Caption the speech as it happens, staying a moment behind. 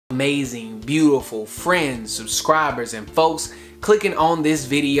Amazing, beautiful friends, subscribers, and folks clicking on this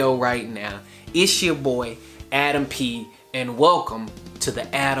video right now. It's your boy Adam P, and welcome to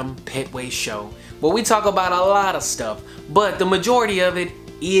the Adam Petway Show, where we talk about a lot of stuff, but the majority of it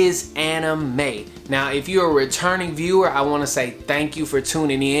is anime. Now, if you're a returning viewer, I want to say thank you for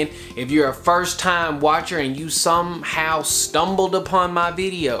tuning in. If you're a first-time watcher and you somehow stumbled upon my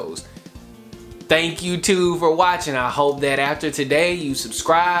videos, thank you too for watching. I hope that after today you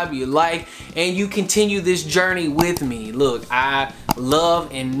subscribe, you like, and you continue this journey with me. Look, I love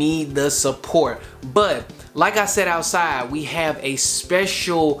and need the support. But like I said outside, we have a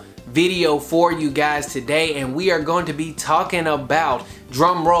special video for you guys today, and we are going to be talking about,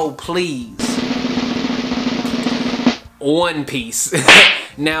 drum roll please, One Piece.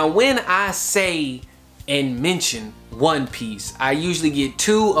 Now, when I say and mention One Piece, I usually get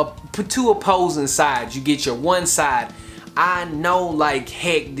two opposing sides. You get your one side. I know like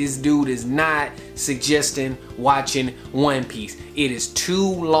heck this dude is not suggesting watching One Piece. It is too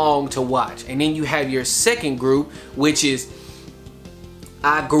long to watch. And then you have your second group, which is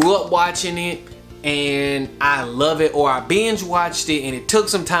I grew up watching it and I love it, or I binge watched it and it took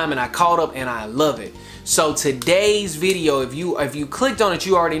some time and I caught up and I love it. So today's video, if you clicked on it,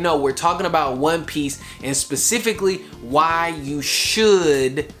 you already know we're talking about One Piece, and specifically why you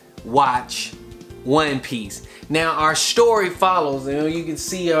should watch One Piece. Now our story follows, and you can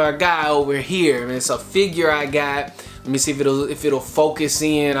see our guy over here, and it's a figure I got. Let me see if it'll focus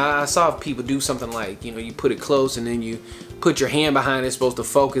in. I saw people do something like, you know, you put it close and then you put your hand behind it, it's supposed to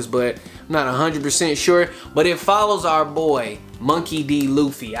focus, but I'm not 100% sure. But it follows our boy Monkey D.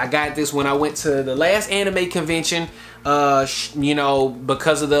 Luffy. I got this when I went to the last anime convention. You know,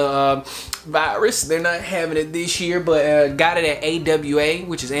 because of the virus, they're not having it this year, but got it at AWA,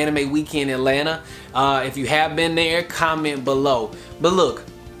 which is Anime Weekend Atlanta. If you have been there, comment below. But look,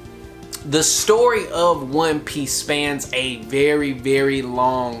 the story of One Piece spans a very, very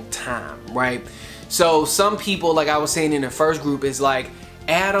long time, right? So some people, like I was saying in the first group, is like,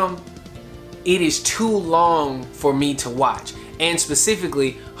 Adam, it is too long for me to watch. And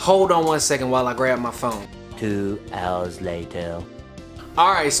specifically, hold on one second while I grab my phone. 2 hours later.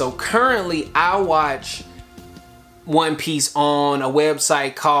 Alright, so currently I watch One Piece on a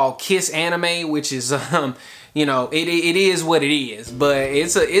website called Kiss Anime, which is you know, it is what it is, but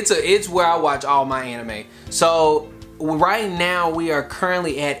it's where I watch all my anime. So right now we are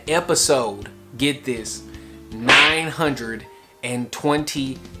currently at episode, get this,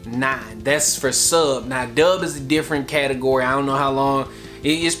 929. That's for sub. Now dub is a different category. I don't know how long.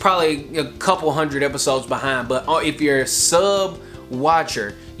 It's probably a couple hundred episodes behind, but if you're a sub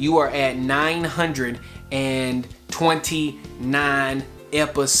watcher, you are at 929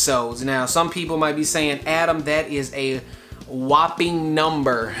 episodes. Now some people might be saying, Adam, that is a whopping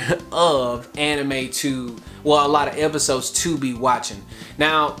number of anime to, well, a lot of episodes to be watching.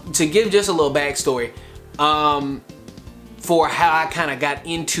 Now, to give just a little backstory for how I kind of got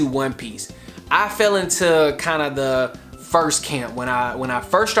into One Piece, I fell into kind of the first camp when I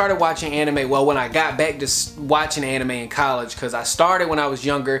first started watching anime. Well, when I got back to watching anime in college, because I started when I was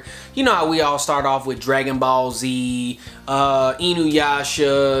younger. You know how we all start off with Dragon Ball Z,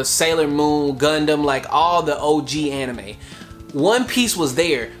 Inuyasha, Sailor Moon, Gundam, like all the OG anime. One Piece was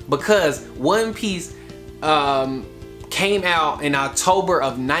there because One Piece came out in October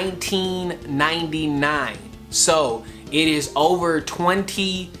of 1999. So it is over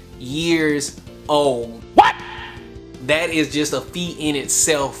 20 years old. What? That is just a feat in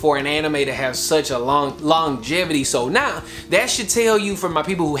itself for an anime to have such a long longevity. So now that should tell you, for my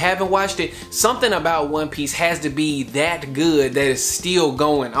people who haven't watched it, something about One Piece has to be that good that is still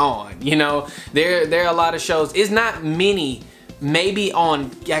going on. You know, there are a lot of shows. It's not many, maybe I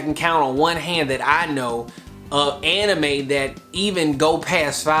can count on one hand that I know of anime that even go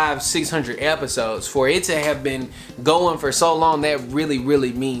past 500-600 episodes. For it to have been going for so long, that really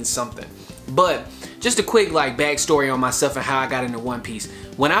means something. But just a quick like backstory on myself and how I got into One Piece.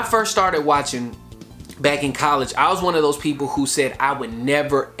 When I first started watching back in college, I was one of those people who said I would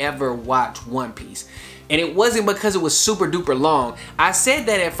never ever watch One Piece. And it wasn't because it was super duper long. I said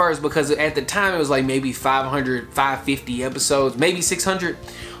that at first because at the time it was like maybe 500, 550 episodes, maybe 600.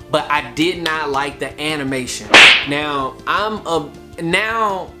 But I did not like the animation. Now I'm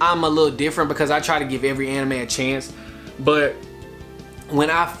a little different because I try to give every anime a chance. But when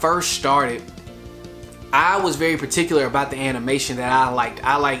I first started, I was very particular about the animation that I liked.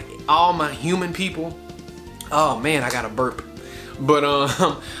 I like all my human people. Oh man, I got a burp. But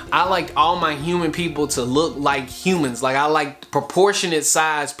I like all my human people to look like humans. Like I like proportionate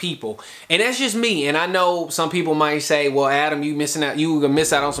size people, and that's just me. And I know some people might say, well, Adam, you missing out, you gonna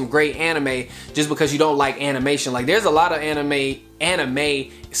miss out on some great anime just because you don't like animation. Like there's a lot of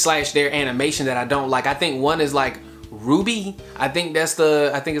anime slash their animation that I don't like. I think one is like Ruby. I think it's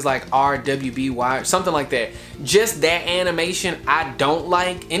like RWBY, something like that. Just that animation I don't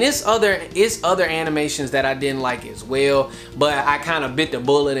like, and it's other animations that I didn't like as well, but I kind of bit the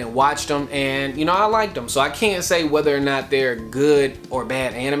bullet and watched them, and you know, I liked them. So I can't say whether or not they're good or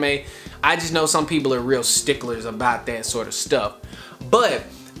bad anime. I just know some people are real sticklers about that sort of stuff. But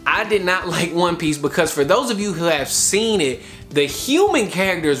I did not like One Piece because for those of you who have seen it, the human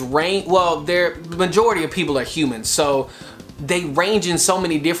characters range, well, the majority of people are humans, so they range in so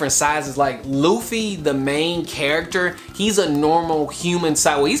many different sizes. Like Luffy, the main character, he's a normal human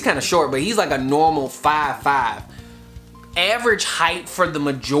size. Well, he's kind of short, but he's like a normal 5'5". Average height for the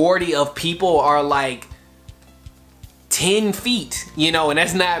majority of people are like 10 feet, you know, and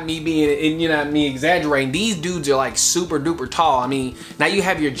that's not me being, you know, me exaggerating. These dudes are like super duper tall. I mean, now you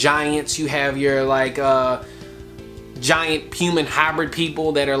have your giants, you have your like giant human hybrid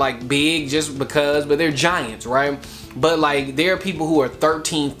people that are like big just because, but they're giants, right? But like there are people who are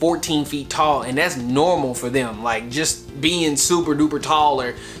 13, 14 feet tall, and that's normal for them. Like just being super duper tall,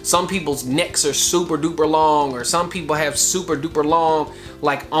 or some people's necks are super duper long, or some people have super duper long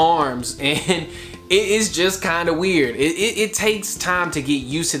like arms, and it is just kind of weird. It takes time to get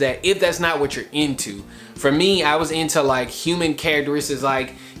used to that if that's not what you're into. For me, I was into like human characteristics,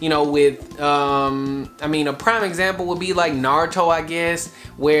 like, you know, with, I mean, a prime example would be like Naruto, I guess,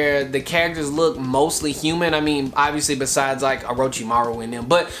 where the characters look mostly human. I mean, obviously besides like Orochimaru and them,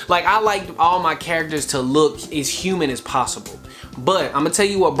 but like I liked all my characters to look as human as possible. But I'm gonna tell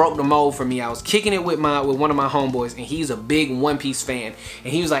you what broke the mold for me. I was kicking it with one of my homeboys, and he's a big One Piece fan,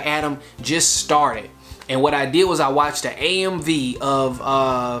 and he was like, Adam, just start it. And what I did was I watched the AMV of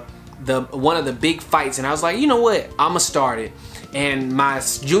one of the big fights, and I was like, you know what, I'ma start it. And my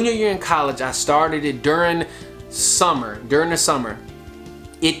junior year in college, I started it during the summer.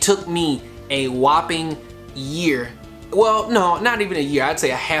 It took me a whopping year. Well, no, not even a year. I'd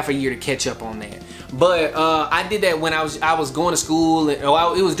say a half a year to catch up on that. But I did that when I was going to school. It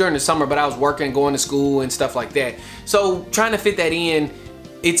was during the summer, but I was working, going to school and stuff like that. So trying to fit that in,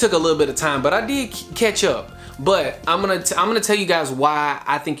 it took a little bit of time, but I did catch up. But I'm gonna tell you guys why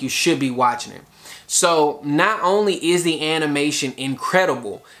I think you should be watching it. So not only is the animation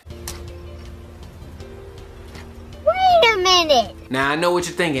incredible. Wait a minute. Now I know what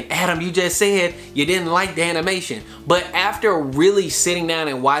you're thinking, Adam, you just said you didn't like the animation. But after really sitting down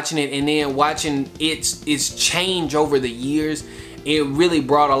and watching it, and then watching its change over the years, it really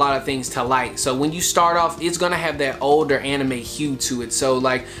brought a lot of things to light. So when you start off, it's gonna have that older anime hue to it. So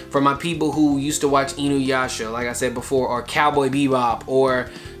like for my people who used to watch Inuyasha, like I said before, or Cowboy Bebop,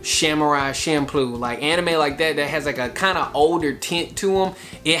 or Samurai Champloo, like anime like that has like a kind of older tint to them,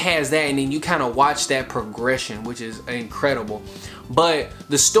 it has that, and then you kind of watch that progression, which is incredible. But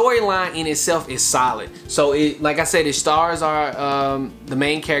the storyline in itself is solid. So it, like I said, it stars the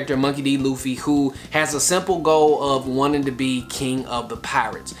main character, Monkey D. Luffy, who has a simple goal of wanting to be king of the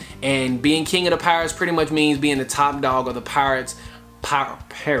pirates. And being king of the pirates pretty much means being the top dog of the pirates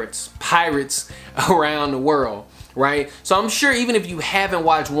around the world, right? So I'm sure even if you haven't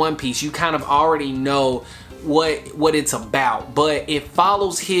watched One Piece, you kind of already know what it's about. But it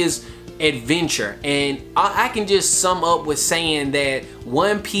follows his adventure, and I can just sum up with saying that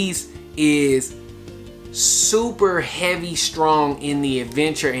One Piece is super heavy strong in the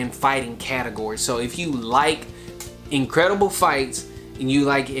adventure and fighting category. So if you like incredible fights, and you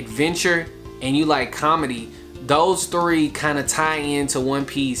like adventure, and you like comedy, those three kind of tie into One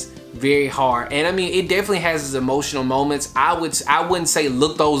Piece very hard. And I mean, it definitely has its emotional moments. I wouldn't say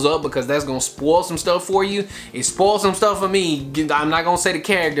look those up, because that's gonna spoil some stuff for you. It spoiled some stuff for me. I'm not gonna say the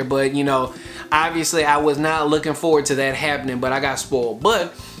character, but you know, obviously I was not looking forward to that happening, but I got spoiled.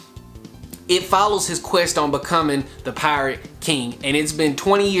 But it follows his quest on becoming the Pirate King, and it's been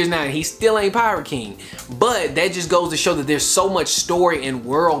 20 years now and he still ain't Pirate King. But that just goes to show that there's so much story and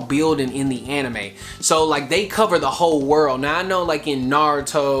world building in the anime. So like they cover the whole world. Now I know like in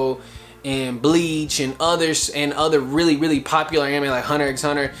Naruto and Bleach and other really popular anime like Hunter x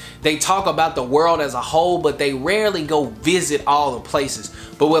Hunter, they talk about the world as a whole, but they rarely go visit all the places.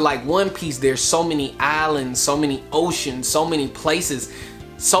 But with like One Piece, there's so many islands, so many oceans, so many places,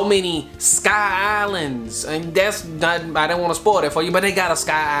 so many sky islands, and that's not, I don't want to spoil that for you, but they got a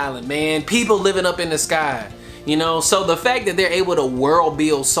sky island, man. People living up in the sky, you know. So the fact that they're able to world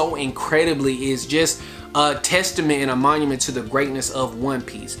build so incredibly is just a testament and a monument to the greatness of One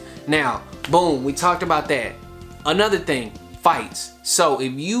Piece. Now, boom, we talked about that. Another thing, fights. So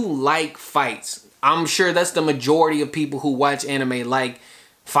if you like fights, I'm sure that's the majority of people who watch anime like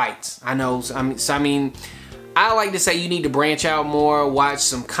fights. I know, I mean, I like to say you need to branch out more, watch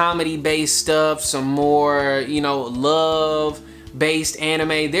some comedy-based stuff, some more, you know, love-based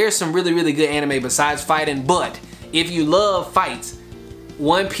anime. There's some really, really good anime besides fighting, but if you love fights,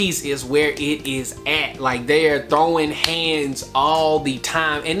 One Piece is where it is at. Like, they are throwing hands all the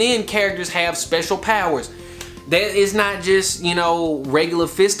time, and then characters have special powers. That is not just, you know, regular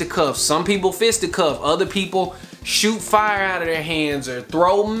fisticuffs. Some people fisticuff, other people shoot fire out of their hands or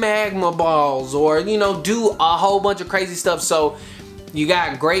throw magma balls or, you know, do a whole bunch of crazy stuff. So you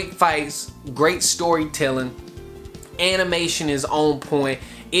got great fights, great storytelling, animation is on point.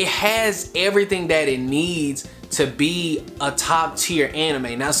 It has everything that it needs to be a top tier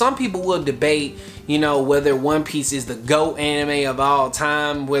anime. Now, some people will debate, you know, whether One Piece is the GOAT anime of all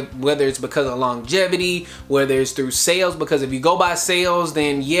time, whether it's because of longevity, whether it's through sales, because if you go by sales,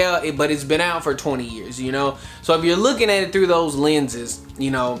 then yeah, but it's been out for 20 years, you know? So if you're looking at it through those lenses,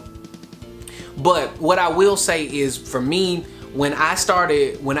 you know, but what I will say is, for me, when I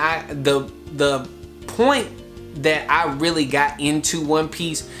started, the point that I really got into One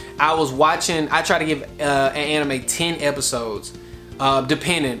Piece, I was watching, I try to give an anime 10 episodes.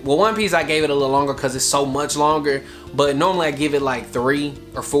 Depending. Well, One Piece I gave it a little longer because it's so much longer, but normally I give it like 3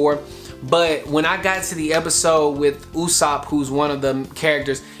 or 4. But when I got to the episode with Usopp, who's one of the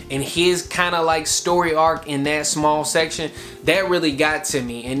characters, and his kind of like story arc in that small section, that really got to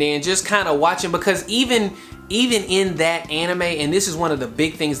me. And then just kind of watching, because even in that anime, and this is one of the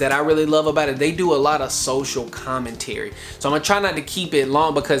big things that I really love about it, they do a lot of social commentary. So I'm gonna try not to keep it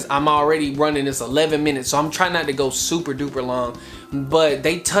long because I'm already running this 11 minutes, so I'm trying not to go super duper long. But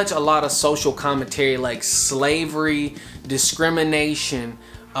they touch a lot of social commentary like slavery, discrimination,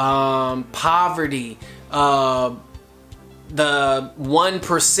 poverty, the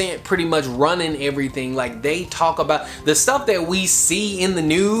 1% pretty much running everything. Like, they talk about the stuff that we see in the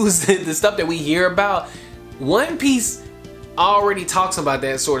news, the stuff that we hear about. One Piece already talks about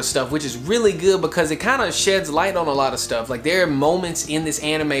that sort of stuff, which is really good because it kind of sheds light on a lot of stuff. Like, there are moments in this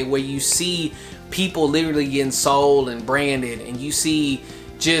anime where you see people literally getting sold and branded, and you see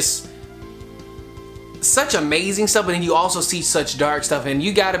just such amazing stuff, but then you also see such dark stuff, and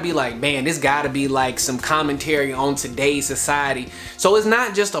you gotta be like, man, this gotta be like some commentary on today's society. So it's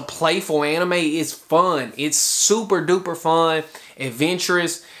not just a playful anime, it's fun. It's super duper fun,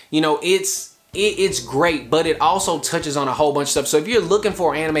 adventurous, you know, it's great, but it also touches on a whole bunch of stuff. So if you're looking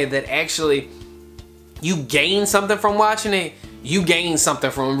for an anime that actually you gain something from watching it, you gain something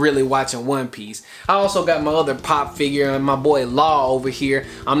from really watching One Piece. I also got my other pop figure and my boy Law over here.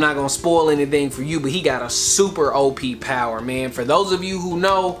 I'm not gonna spoil anything for you, but he got a super OP power, man. For those of you who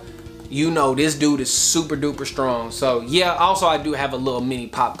know, you know this dude is super duper strong. So yeah, also I do have a little mini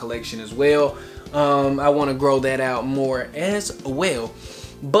pop collection as well. I want to grow that out more as well.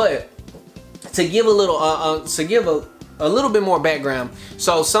 But to give a little a little bit more background,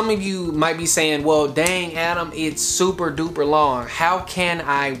 so some of you might be saying, well, dang Adam, it's super duper long. How can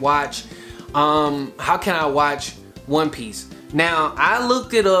I watch One Piece? Now, I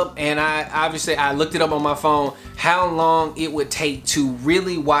looked it up, and I looked it up on my phone, how long it would take to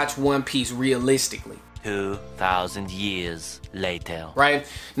really watch One Piece realistically. 2,000 years later. Right?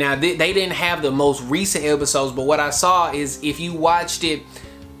 Now, they didn't have the most recent episodes, but what I saw is if you watched it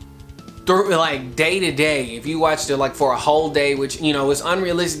through like day to day, if you watched it like for a whole day, which, you know, it's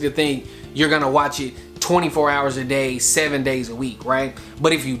unrealistic to think you're gonna watch it 24 hours a day, 7 days a week, right?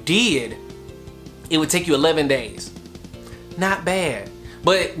 But if you did, it would take you 11 days. Not bad.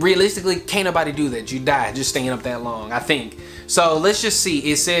 But realistically, can't nobody do that. You die just staying up that long, I think. So let's just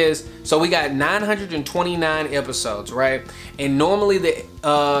see. It says, so we got 929 episodes, right? And normally the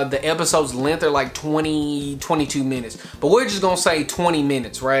episode's length are like 22 minutes. But we're just gonna say 20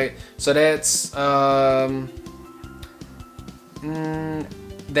 minutes, right? So that's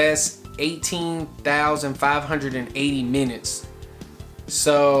 18,580 minutes.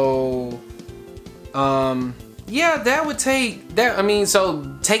 So yeah, that would take that. I mean, so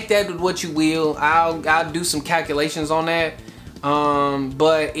take that with what you will. I'll do some calculations on that.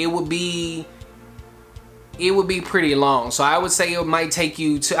 But it would be pretty long. So I would say it might take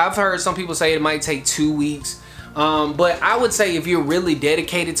you I've heard some people say it might take 2 weeks. But I would say if you're really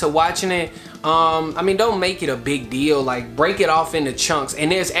dedicated to watching it, I mean, don't make it a big deal. Like, break it off into chunks. And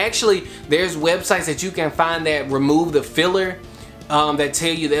there's websites that you can find that remove the filler, that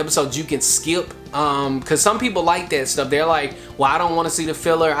tell you the episodes you can skip. Because some people like that stuff. They're like, well, I don't want to see the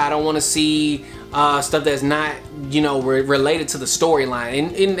filler. I don't want to see stuff that's not, you know, related to the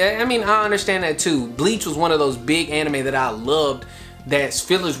storyline. And I mean, I understand that too. Bleach was one of those big anime that I loved that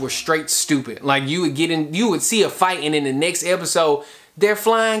fillers were straight stupid. Like you would see a fight and in the next episode they're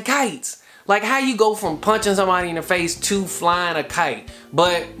flying kites. Like how you go from punching somebody in the face to flying a kite.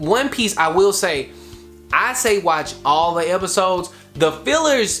 But One Piece, I will say, I say watch all the episodes. The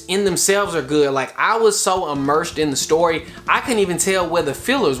fillers in themselves are good. Like I was so immersed in the story, I couldn't even tell where the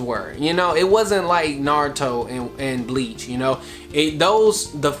fillers were. You know, it wasn't like Naruto and Bleach, you know.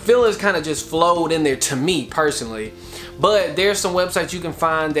 The fillers kind of just flowed in there to me personally. But there's some websites you can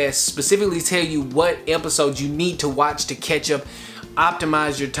find that specifically tell you what episodes you need to watch to catch up,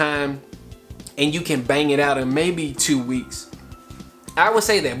 optimize your time, and you can bang it out in maybe 2 weeks. I would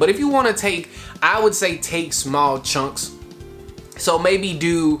say that. But if you want to take, I would say take small chunks. So maybe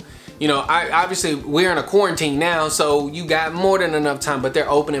do, you know, obviously we're in a quarantine now, so you got more than enough time, but they're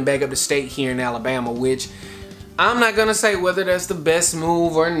opening back up the state here in Alabama, which I'm not going to say whether that's the best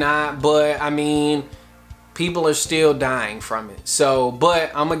move or not, but I mean, people are still dying from it. So,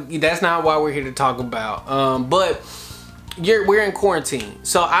 but that's not why we're here to talk about. But we're in quarantine.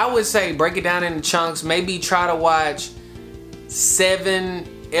 So I would say break it down into chunks. Maybe try to watch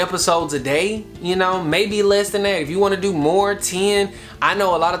 7 episodes a day, you know, maybe less than that. If you want to do more, 10. I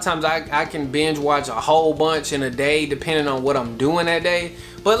know a lot of times I can binge watch a whole bunch in a day depending on what I'm doing that day.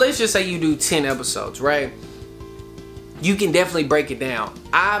 But let's just say you do 10 episodes, right? You can definitely break it down.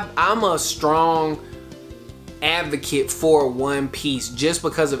 I'm a strong advocate for One Piece just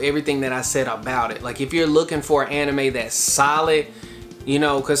because of everything that I said about it. Like if you're looking for an anime that's solid, you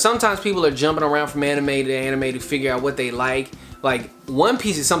know, because sometimes people are jumping around from anime to anime to figure out what they like. Like One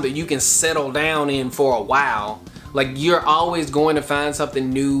Piece is something you can settle down in for a while. Like you're always going to find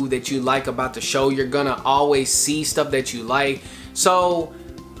something new that you like about the show. You're gonna always see stuff that you like. So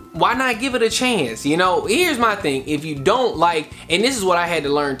why not give it a chance? You know, here's my thing. If you don't like, and this is what I had to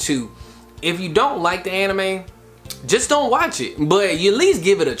learn too, if you don't like the anime, just don't watch it. But you at least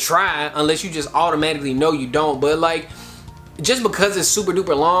give it a try, unless you just automatically know you don't. But like, just because it's super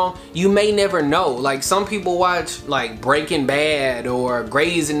duper long, you may never know. Like some people watch like Breaking Bad or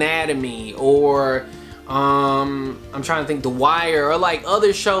Grey's Anatomy or I'm trying to think, The Wire, or like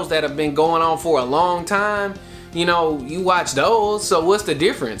other shows that have been going on for a long time. You know, you watch those, so what's the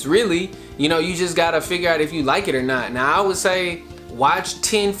difference really? You know, you just gotta figure out if you like it or not. Now I would say watch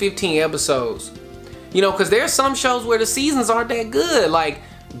 10-15 episodes, you know, because there's some shows where the seasons aren't that good, like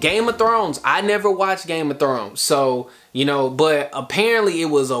Game of Thrones. I never watched Game of Thrones, so you know, but apparently it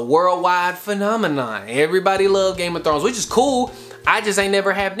was a worldwide phenomenon. Everybody loved Game of Thrones, which is cool. I just ain't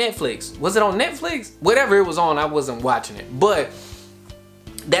never had Netflix. Was it on Netflix? Whatever it was on, I wasn't watching it. But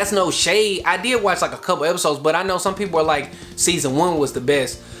that's no shade. I did watch like a couple episodes, but I know some people are like season 1 was the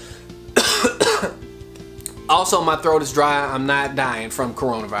best. Also, my throat is dry. I'm not dying from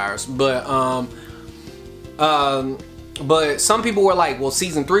coronavirus, but some people were like, well,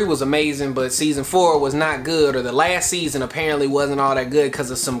 season 3 was amazing, but season 4 was not good, or the last season apparently wasn't all that good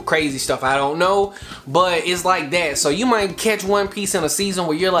because of some crazy stuff. I don't know, but it's like that. So you might catch One Piece in a season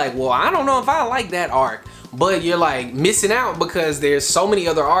where you're like, well, I don't know if I like that arc, but you're like missing out because there's so many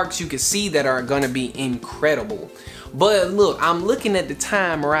other arcs you can see that are gonna be incredible. But look, I'm looking at the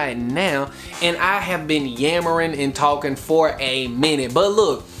time right now and I have been yammering and talking for a minute. But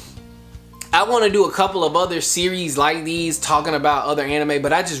look, I want to do a couple of other series like these talking about other anime,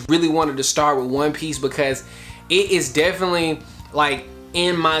 but I just really wanted to start with One Piece because it is definitely like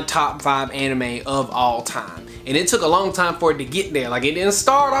in my top 5 anime of all time. And it took a long time for it to get there. Like it didn't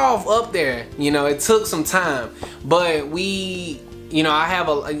start off up there, you know, it took some time. But you know, I have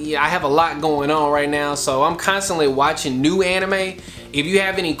a lot going on right now, so I'm constantly watching new anime. If you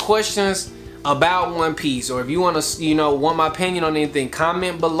have any questions about One Piece, or if you want to, you know, want my opinion on anything,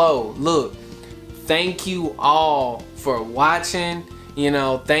 comment below. Look, thank you all for watching. You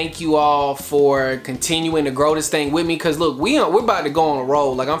know, thank you all for continuing to grow this thing with me, because look, we're about to go on a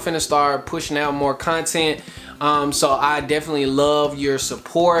roll. Like I'm finna start pushing out more content, so I definitely love your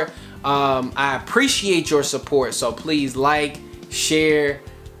support. I appreciate your support, so please like, share,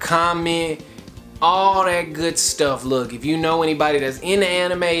 comment, all that good stuff. Look, if you know anybody that's into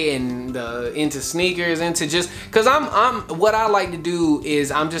anime and into sneakers, into just, cause what I like to do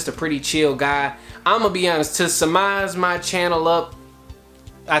is I'm just a pretty chill guy. I'm gonna be honest, to surmise my channel up,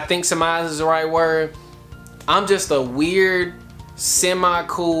 I think surmise is the right word. I'm just a weird,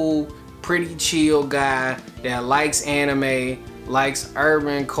 semi-cool, pretty chill guy that likes anime, likes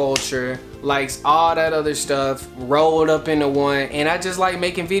urban culture, likes all that other stuff rolled up into one, and I just like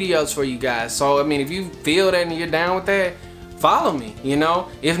making videos for you guys. So I mean, if you feel that and you're down with that, follow me, you know.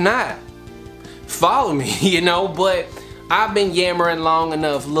 If not, follow me, you know. But I've been yammering long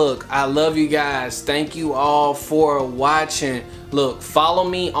enough. Look, I love you guys. Thank you all for watching. Look, follow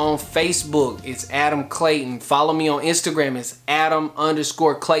me on Facebook. It's Adam Clayton. Follow me on Instagram. It's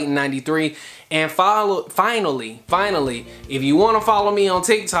Adam_Clayton93. And finally, if you want to follow me on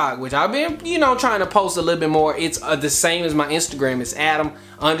TikTok, which I've been, you know, trying to post a little bit more, it's the same as my Instagram. It's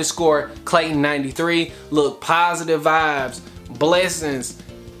Adam_Clayton93. Look, positive vibes, blessings,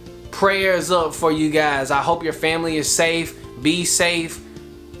 prayers up for you guys. I hope your family is safe. Be safe.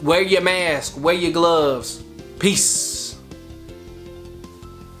 Wear your mask. Wear your gloves. Peace.